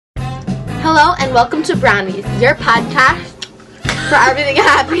Hello and welcome to Brownies, your podcast for everything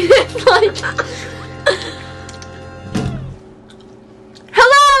happiness.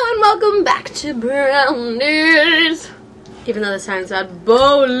 Hello and welcome back to Brownies. Even though this time's about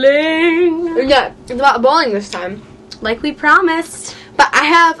bowling. Yeah, it's about bowling this time. Like we promised. But I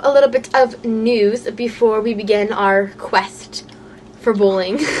have a little bit of news before we begin our quest for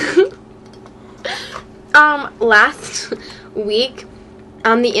bowling. Last week,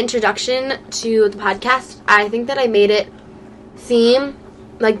 on the introduction to the podcast, I think that I made it seem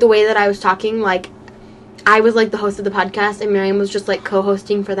like the way that I was talking, like I was like the host of the podcast and Miriam was just like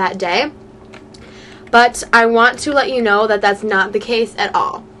co-hosting for that day. But I want to let you know that that's not the case at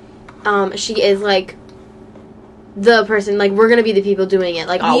all. She is like the person, like we're gonna be the people doing it,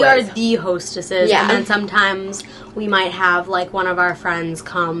 like always. We are the hostesses, yeah. And then sometimes we might have like one of our friends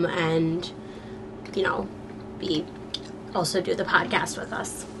come and, you know, also do the podcast with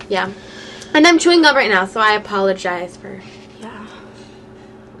us. Yeah. And I'm chewing gum right now, so I apologize for that.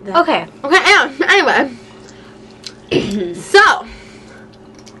 Okay. Anyway. So,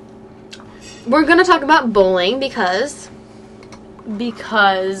 we're going to talk about bowling because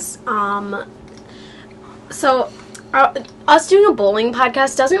us doing a bowling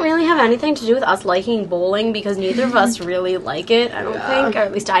podcast doesn't really have anything to do with us liking bowling because neither of us really like it, I don't think, or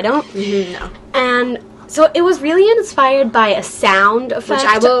at least I don't. No. And so it was really inspired by a sound effect, which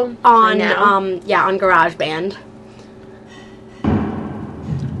I will on GarageBand.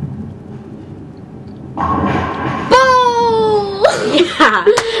 Bowl! Yeah,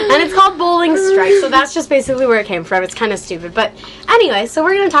 and it's called Bowling Strike, so that's just basically where it came from. It's kind of stupid, but anyway, so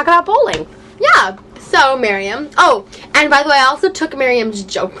we're going to talk about bowling. Yeah. So, Miriam. Oh, and by the way, I also took Miriam's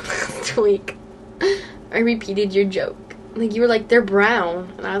joke last week. I repeated your joke. Like, you were like, they're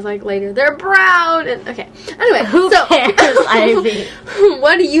brown. And I was like, later, they're brown. And, okay. Anyway, Who cares, Ivy?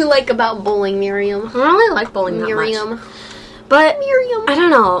 What do you like about bowling, Miriam? I don't really like bowling that Miriam. much. But, Miriam. I don't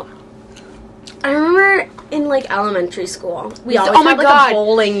know. I remember in, like, elementary school, we always oh my had, like, God. a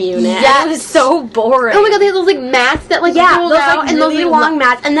bowling unit. Yes. It was so boring. Oh my God, they had those, like, mats that, like, yeah, rolled those, out. like, And really those long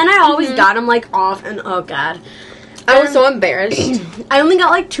mats. And then I always got them, like, off, and oh, God. I was so embarrassed. I only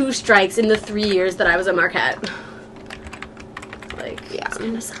got, like, 2 strikes in the 3 years that I was at Marquette. Like, yeah. It's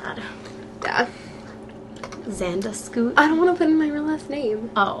kind of sad. Yeah. Xanda Scoot? I don't want to put in my real last name.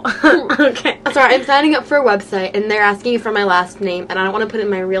 Oh. Okay. Sorry, I'm signing up for a website, and they're asking for my last name, and I don't want to put in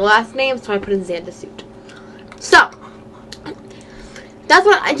my real last name, so I put in Xanda Suit. So, that's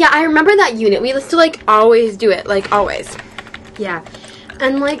what, I remember that unit. We used to, like, always do it, like, always. Yeah.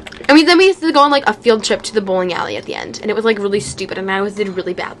 And, like... I mean, then we used to go on, like, a field trip to the bowling alley at the end, and it was, like, really stupid, and I always did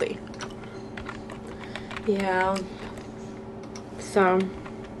really badly. Yeah. So...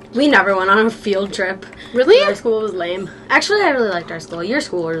 We never went on a field trip. Really? Our school was lame. Actually, I really liked our school. Your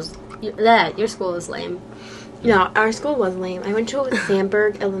school was lame. No, our school was lame. I went to it with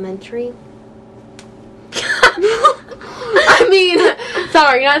Sandberg Elementary. I mean,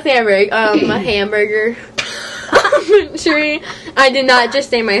 sorry, not Sandberg. A hamburger. Elementary. I did not just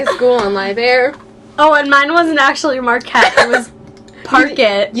say my school on live air. Oh, and mine wasn't actually Marquette. It was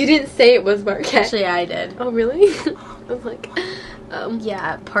Parkett. You didn't say it was Marquette. Actually, I did. Oh, really? I was like,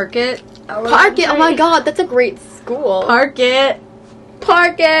 yeah, Parkett. Parkett. Oh my God, that's a great school. Parkett.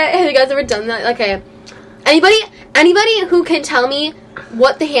 Have you guys ever done that? Okay. Anybody who can tell me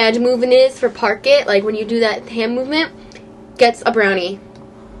what the hand movement is for Parkett, like when you do that hand movement, gets a brownie.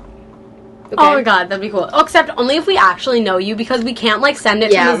 Okay. Oh my God, that'd be cool. Oh, except only if we actually know you, because we can't like send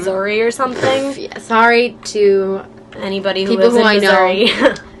it to Missouri or something. Yeah, sorry to anybody who people lives in Missouri.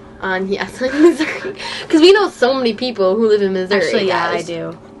 Know. Yes, Missouri. Because we know so many people who live in Missouri. Actually, yeah, guys. I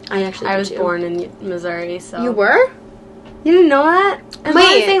do. I was born in Missouri, so. You were? You didn't know that? I'm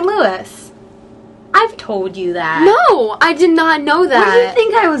Wait. in St. Louis. I've told you that. No, I did not know that. Where do you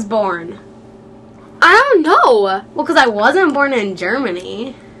think I was born? I don't know. Well, because I wasn't born in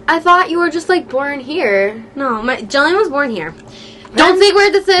Germany. I thought you were just, like, born here. No, Jillian was born here. Don't say where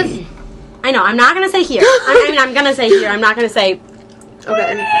this is. I know, I'm not going to say here. I'm going to say here. I'm not going to say...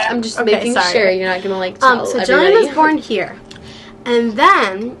 Okay, I'm just making sure you're not going to, like, tell so everybody. Jillian was born here. And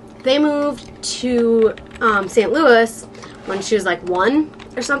then they moved to St. Louis when she was, like, 1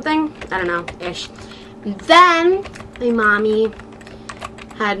 or something. I don't know, ish. Then my mommy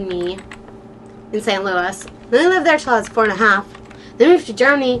had me in St. Louis. Then I lived there till I was 4.5. Then we moved to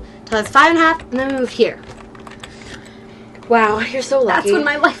Germany till I was 5.5, and then we moved here. Wow, you're so lucky. That's when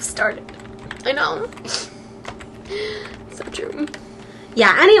my life started. I know. So true.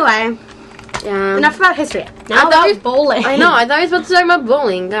 Yeah, anyway. Yeah. Enough about history. Now about bowling. I know, I thought you were supposed to talk about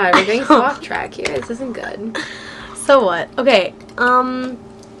bowling. God, we're getting off track here. This isn't good. So what? Okay,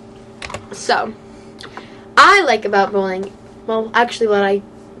 So, I like about bowling, something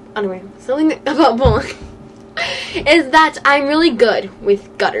about bowling is that I'm really good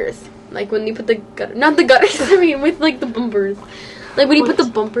with gutters. Like when you put the gutter, not the gutters, I mean with like the bumpers. Like when you put the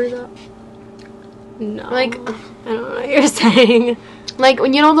bumpers up. No. Like, I don't know what you're saying. Like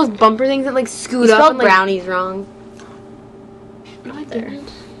when you know those bumper things that like scoot You up. spelled And, like, brownies wrong. No, I There. didn't.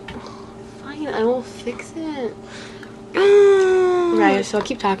 Fine, I will fix it. Right, so I'll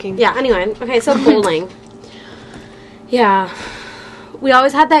keep talking. Yeah, anyway. Okay, so bowling. Yeah. We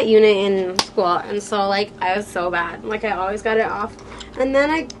always had that unit in school, and so, like, I was so bad. Like, I always got it off. And then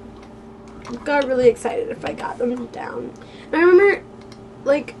I got really excited if I got them down. And I remember,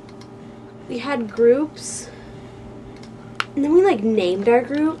 like, we had groups, and then we, like, named our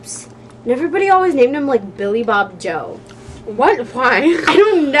groups. And everybody always named them, like, Billy Bob Joe. What? Why? I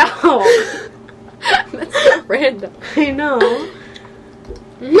don't know. That's so random. I know.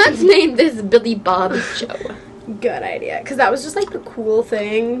 Let's name this Billy Bob Joe. Good idea. Because that was just, like, the cool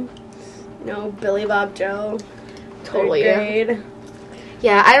thing. You know, Billy Bob Joe. Totally. Third grade.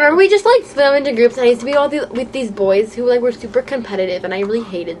 Yeah, I remember we just like split them into groups, and I used to be with these boys who like were super competitive, and I really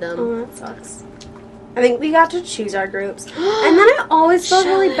hated them. Oh, that sucks. I think we got to choose our groups. And then I always felt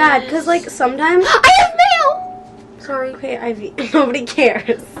really bad, because, like, sometimes... I have mail! Sorry. Okay, Ivy. Nobody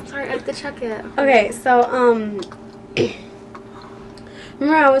cares. Sorry, I have to check it. Okay, so,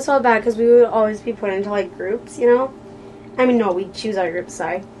 remember I always felt bad because we would always be put into, like, groups, you know? I mean, no, we'd choose our groups,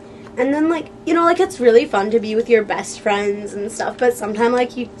 sorry. And then, like, you know, like, it's really fun to be with your best friends and stuff, but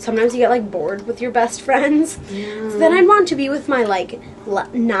sometimes you get, like, bored with your best friends. Yeah. So then I'd want to be with my, like,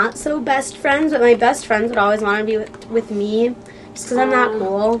 not so best friends, but my best friends would always want to be with me just because I'm that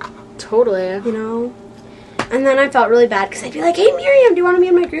cool, Totally. you know? And then I felt really bad because I'd be like, hey, Miriam, do you want to be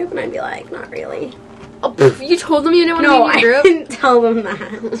in my group? And I'd be like, not really. Oh, you told them you didn't want to No, be in I your group? didn't tell them that.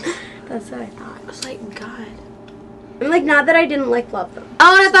 That's what I thought. I was like, God. I'm like, not that I didn't, like, love them.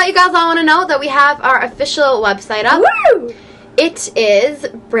 Oh, and I thought you guys all want to know that we have our official website up. Woo! It is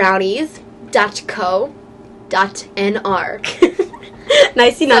brownies.co.nr.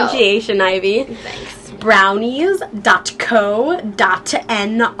 Nice enunciation, Ivy. Thanks.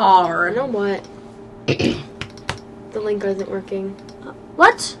 Brownies.co.nr. You know what? The link isn't working.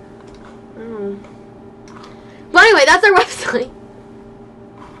 What? Oh. Well, anyway, that's our website.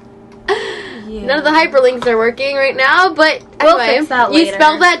 Yeah. None of the hyperlinks are working right now, but We'll anyway, fix that you later.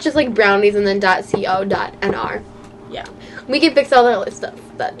 spell that just like brownies and then .co.nr. Yeah. We can fix all that stuff,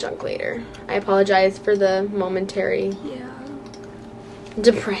 that junk later. I apologize for the momentary Yeah.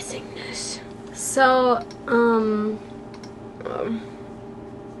 depressingness. So,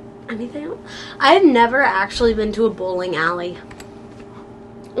 anything else? I've never actually been to a bowling alley.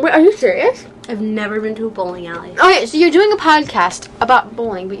 Wait, are you serious? I've never been to a bowling alley. Okay, so you're doing a podcast about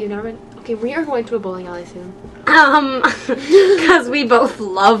bowling, but you've never been... Okay, we are going to a bowling alley soon. Because we both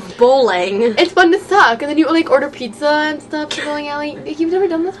love bowling. It's fun to suck, and then you like order pizza and stuff at the bowling alley. You've never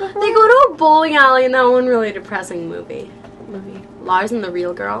done this before? They go to a bowling alley in that one really depressing movie. Movie. Lars and the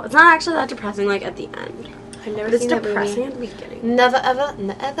Real Girl. It's not actually that depressing, like, at the end. I've never But it's seen that depressing movie. at the beginning. Never ever,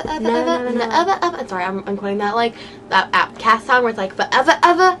 never ever, never ever. Sorry, I'm quoting that like that Outcast song where it's like forever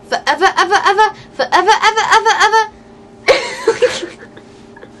ever, forever ever ever, forever ever ever ever.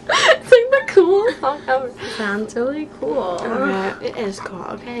 It's like the coolest song ever. Sounds really cool. Okay, it is cool.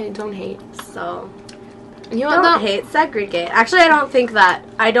 Okay, don't hate. So, You know don't what? hate, segregate. Actually, I don't think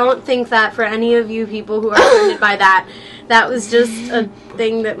that for any of you people who are offended by that, that was just a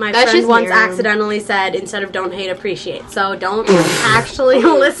thing that my That's friend just once Miriam. accidentally said instead of don't hate, appreciate. So don't actually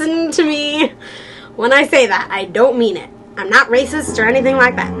listen to me when I say that. I don't mean it. I'm not racist or anything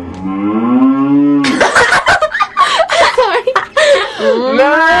like that.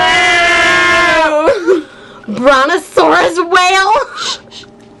 No. Brontosaurus whale.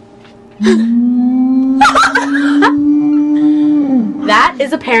 That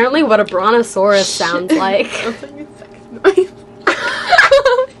is apparently what a brontosaurus sounds like. Sounds like a sex noise. What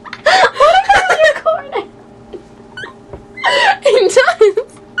if it's recording? It does.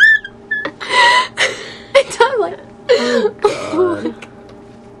 It does like.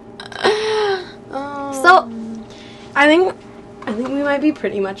 Oh. So, I think we might be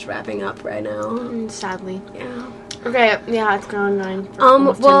pretty much wrapping up right now. Sadly. Yeah. Okay, yeah, it's gone 9 for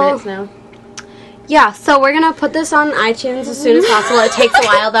almost 10 well- minutes now. Yeah, so we're gonna put this on iTunes as soon as possible. It takes a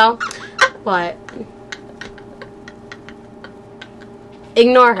while though. What?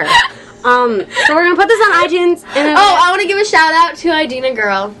 Ignore her. So we're gonna put this on iTunes and Oh, I want to give a shout out to Idina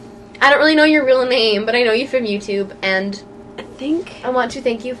Girl. I don't really know your real name, but I know you from YouTube, and I think. I want to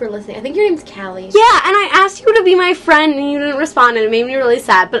thank you for listening. I think your name's Callie. Yeah, and I asked you to be my friend and you didn't respond and it made me really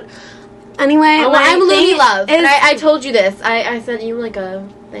sad, but Anyway, Oh, my I'm Looney thing Love. is- And I told you this. I sent you like a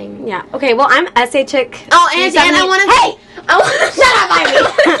thing. Yeah. Okay. Well, I'm SA Chick. Oh, and I want to. Hey. I want to shut up,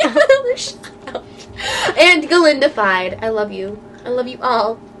 Ivy. And Galindified. I love you. I love you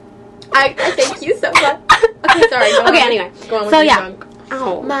all. I thank you so much. Okay, sorry. Go Okay. on. Anyway. Go on with So your yeah. junk.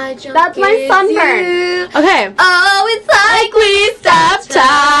 Ow. My junk That's my is sunburn. you. Okay. Oh, it's like we stopped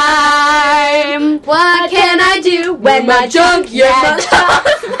time. What can I do when my junk is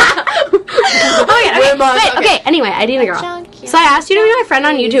Okay. Anyway, I need a girl. So I asked you to be my friend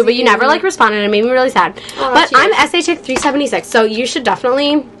on YouTube, but you never like responded, and it made me really sad. Oh, But cheers. I'm SHick376, so you should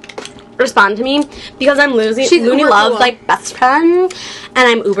definitely respond to me because I'm Looney She's uber Love's cool. like best friend, and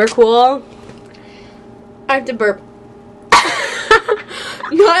I'm uber cool. I have to burp.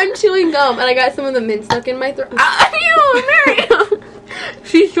 No, I'm chewing gum, and I got some of the mint stuck in my throat. Ew, Mary!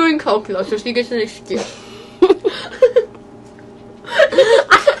 She's chewing coke, though, so she gets an excuse.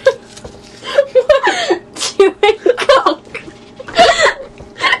 Chewing coke.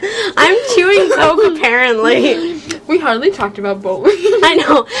 I'm chewing coke apparently. We hardly talked about bowling. I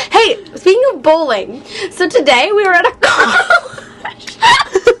know. Hey, speaking of bowling, so today we were at a car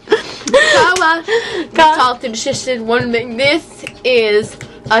wash. We talked and shishted one thing. This is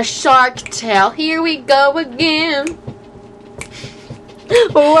a Shark Tale. Here we go again.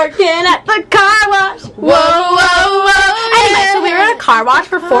 Working at the car wash. Whoa, whoa, whoa. Anyway, so we were at a car wash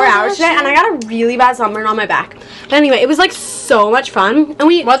for 4 hours today, and I got a really bad sunburn on my back. But anyway, it was like so much fun, and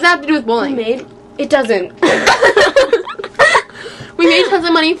we What's that have to do with bowling? made it doesn't. We made tons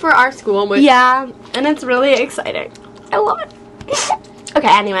of money for our school. Which Yeah, and it's really exciting. I love it. Okay,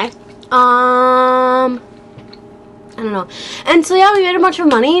 anyway, I don't know. And so yeah, we made a bunch of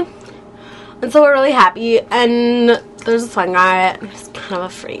money, and so we're really happy. And there's this one guy, he's kind of a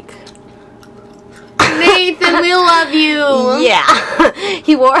freak. Nathan, we love you. Yeah,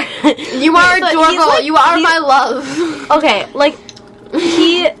 he wore. You are So he's adorable. like- You are he's- my love. Okay, like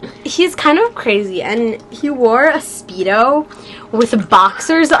he's kind of crazy, and he wore a Speedo with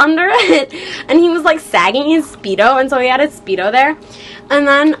boxers under it, and he was like sagging his Speedo, and so he had his Speedo there, and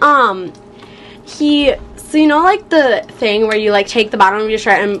then so you know like the thing where you like take the bottom of your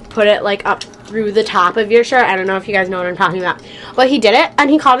shirt and put it like up through the top of your shirt. I don't know if you guys know what I'm talking about, but he did it, and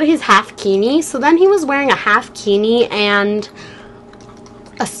he called it his half kini. So then he was wearing a half kini and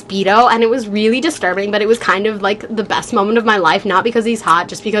a Speedo, and it was really disturbing, but it was kind of like the best moment of my life, not because he's hot,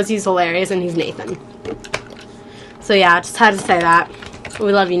 just because he's hilarious and he's Nathan. So yeah, I just had to say that.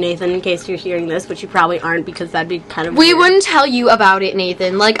 We love you, Nathan, in case you're hearing this, which you probably aren't, because that'd be kind of We weird. wouldn't tell you about it,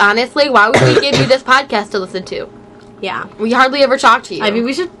 Nathan. Like, honestly, why would we give you this podcast to listen to? Yeah. We hardly ever talk to you. I mean,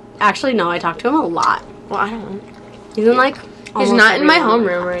 we should actually know. I talk to him a lot. well, I don't know. He's in like He's almost not in my every one.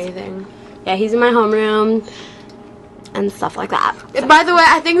 homeroom or anything. Yeah, he's in my homeroom and stuff like that. By the way,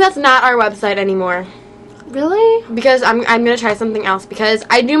 I think that's not our website anymore. Really? Because I'm gonna try something else. Because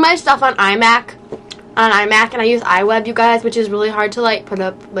I do my stuff on iMac, and I use iWeb, you guys, which is really hard to like put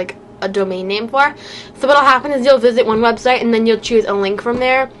up like a domain name for. So what'll happen is you'll visit one website and then you'll choose a link from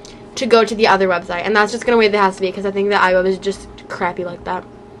there to go to the other website, and that's just gonna be the way it has to be, because I think that iWeb is just crappy like that.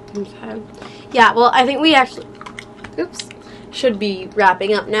 Okay. Yeah, well, I think we actually should be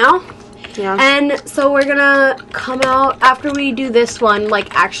wrapping up now. Yeah. And so we're gonna come out after we do this one,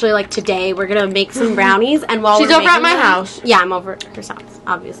 like actually like today, we're gonna make some brownies, and while She's we're over at making my them- house. Yeah, I'm over at her house,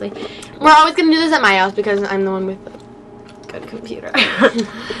 obviously. We're always gonna do this at my house because I'm the one with the Good computer.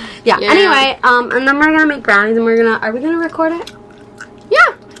 yeah. Yeah. Anyway, and then we're gonna make brownies, and are we gonna record it? Yeah.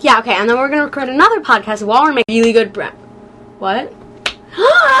 Yeah, okay, and then we're gonna record another podcast while we're making really good What?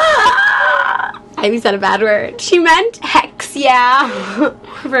 Ivy said a bad word. She meant hex, yeah.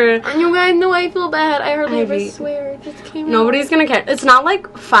 For You guys know I feel bad. I hardly ever Ivy. swear. It just came nobody's gonna care. It's not like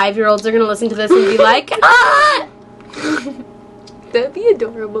 5-year-olds are gonna listen to this and be like, ah! That'd be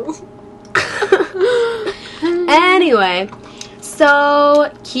adorable. Anyway,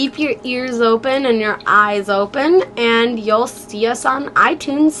 so keep your ears open and your eyes open, and you'll see us on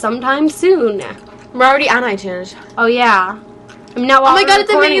iTunes sometime soon. We're already on iTunes. Oh yeah. I mean, now while Oh my we're god, it's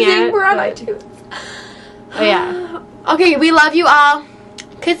recording amazing. it, We're on but- iTunes. Oh yeah. Okay, we love you all.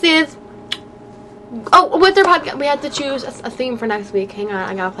 Kisses. Oh, with our podcast, we have to choose a theme for next week. Hang on,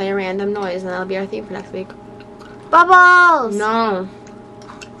 I gotta play a random noise, and that'll be our theme for next week. Bubbles. No.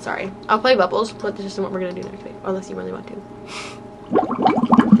 Sorry. I'll play Bubbles, but this isn't what we're gonna do next week. Unless you really want to.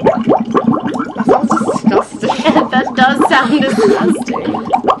 That sounds disgusting. That does sound disgusting.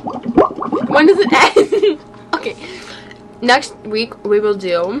 When does it end? Okay. Next week, we will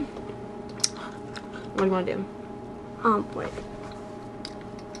do... What do you want to do? Wait.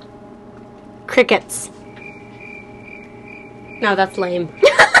 Crickets. No, that's lame.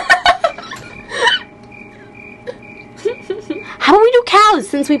 cows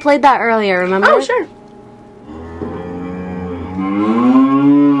since we played that earlier, remember? Oh, sure.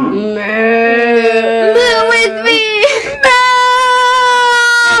 Moo with me!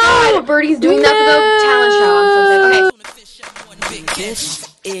 Oh, Birdie's doing that for the talent show. I'm so excited. Okay. This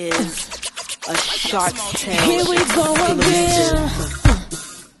is a Shark's Tale. Here we go again.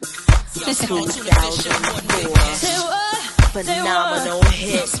 2004 phenomenal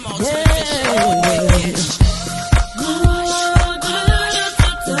hit.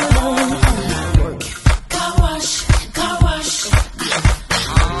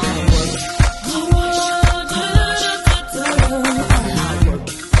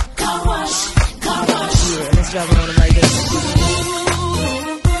 Let's drop it on them like this.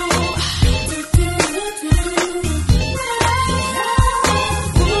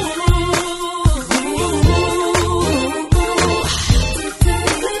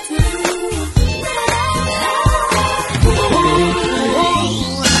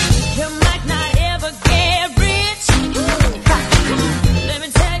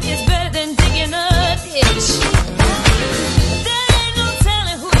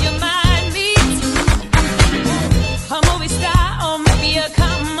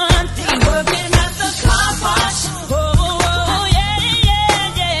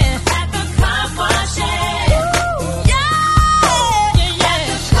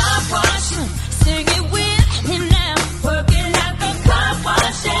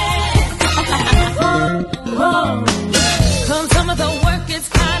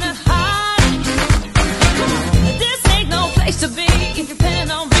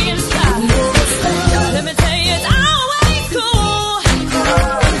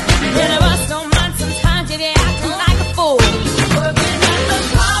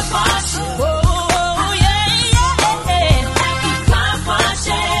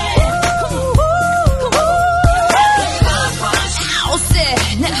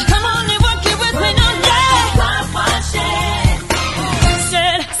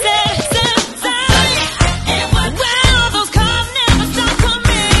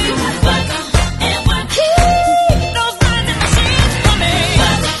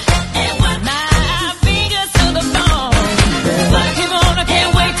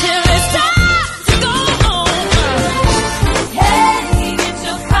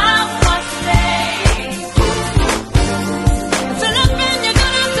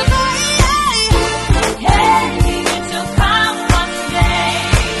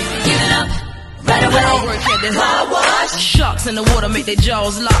 Sharks in the water make their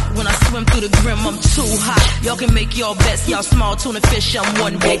jaws lock. When I swim through the grim, I'm too hot. Y'all can make your bets, y'all small tuna fish, I'm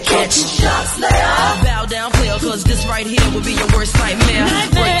one big catch. Bow down, player, cause this right here will be your worst nightmare.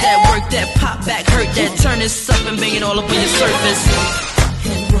 Work that, pop back, hurt that. Turn this up and bang it all up on your surface.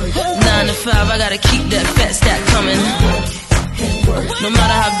 9 to 5, I gotta keep that fat stack coming. No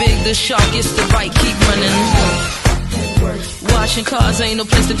matter how big the shark is, the right keep running. Washing cars ain't no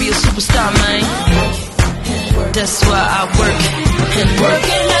place to be a superstar, man. That's why I work and work